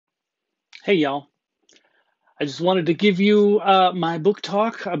Hey, y'all. I just wanted to give you my book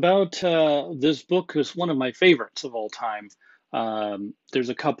talk about this book is one of my favorites of all time. There's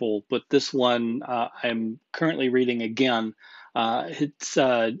a couple, but this one I'm currently reading again. It's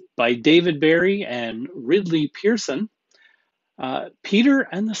by David Barry and Ridley Pearson, Peter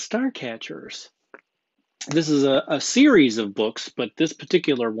and the Starcatchers. This is a series of books, but this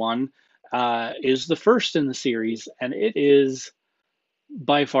particular one is the first in the series, and it is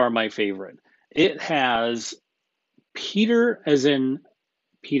by far my favorite. It has Peter, as in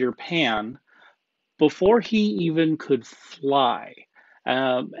Peter Pan, before he even could fly.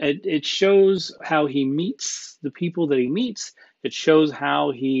 It shows how he meets the people that he meets. It shows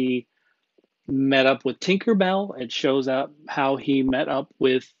how he met up with Tinkerbell. It shows up how he met up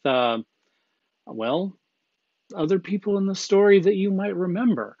with, well, other people in the story that you might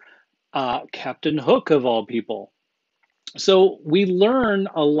remember. Captain Hook, of all people. So we learn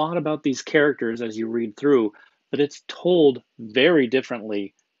a lot about these characters as you read through, but it's told very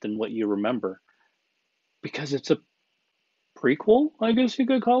differently than what you remember because it's a prequel, I guess you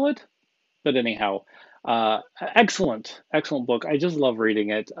could call it. But anyhow, excellent book. I just love reading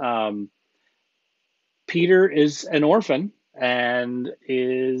it. Peter is an orphan and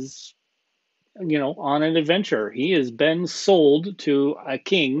is, on an adventure. He has been sold to a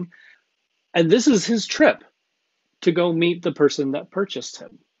king, and this is his trip to go meet the person that purchased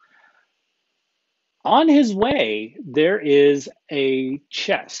him. On his way, there is a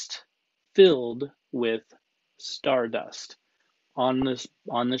chest filled with stardust on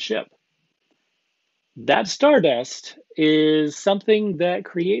the ship. That stardust is something that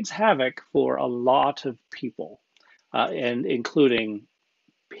creates havoc for a lot of people, and including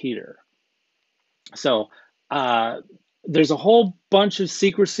Peter. So there's a whole bunch of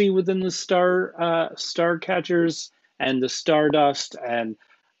secrecy within the star catchers and the stardust, and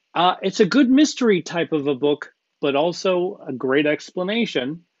it's a good mystery type of a book, but also a great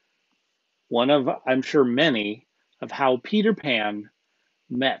explanation, one of I'm sure many, of how Peter Pan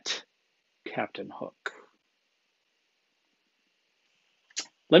met Captain Hook.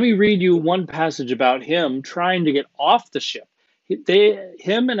 Let me read you one passage about him trying to get off the ship.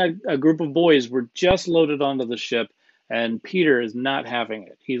 Him and a group of boys were just loaded onto the ship, and Peter is not having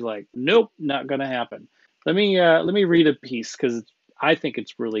it. He's like, "Nope, not gonna happen." Let me read a piece because I think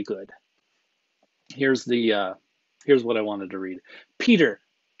it's really good. Here's the here's what I wanted to read. Peter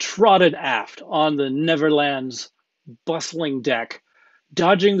trotted aft on the Neverland's bustling deck,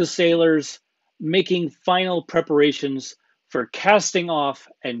 dodging the sailors, making final preparations for casting off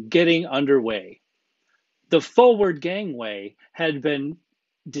and getting underway. The forward gangway had been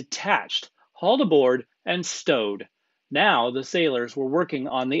detached, hauled aboard, and stowed. Now the sailors were working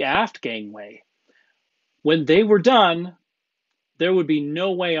on the aft gangway. When they were done, there would be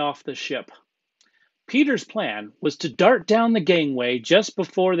no way off the ship. Peter's plan was to dart down the gangway just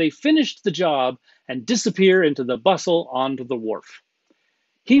before they finished the job and disappear into the bustle onto the wharf.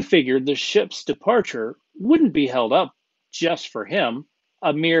 He figured the ship's departure wouldn't be held up just for him,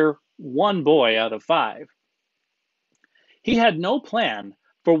 a mere one boy out of five. He had no plan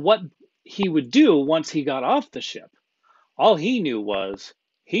for what he would do once he got off the ship. All he knew was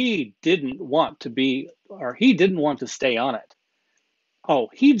he didn't want to stay on it. Oh,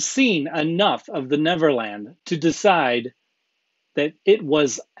 he'd seen enough of the Neverland to decide that it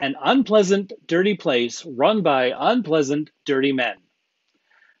was an unpleasant, dirty place run by unpleasant, dirty men.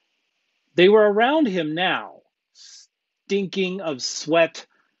 They were around him now, stinking of sweat,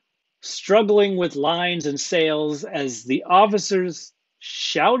 struggling with lines and sails as the officers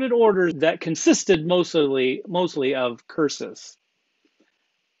shouted orders that consisted mostly of curses.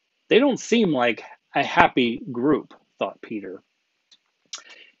 They don't seem like a happy group, thought Peter.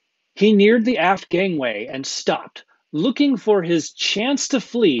 He neared the aft gangway and stopped, looking for his chance to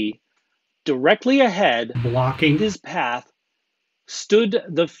flee. Directly ahead, blocking his path, stood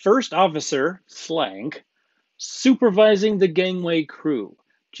the first officer, Slank, supervising the gangway crew.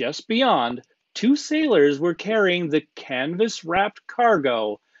 Just beyond, two sailors were carrying the canvas wrapped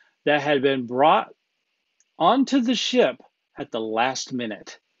cargo that had been brought onto the ship at the last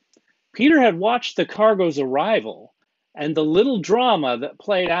minute. Peter had watched the cargo's arrival and the little drama that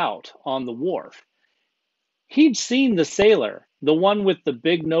played out on the wharf. He'd seen the sailor, the one with the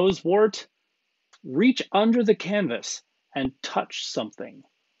big nose wart, reach under the canvas and touch something.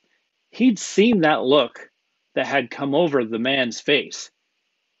 He'd seen that look that had come over the man's face.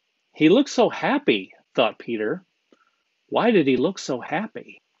 He looked so happy, thought Peter. Why did he look so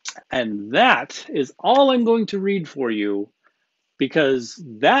happy? And that is all I'm going to read for you because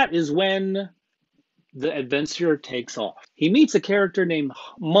that is when the adventure takes off. He meets a character named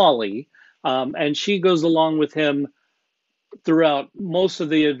Molly, And she goes along with him throughout most of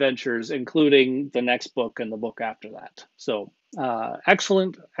the adventures, including the next book and the book after that. So,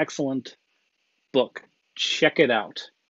 excellent, excellent book. Check it out.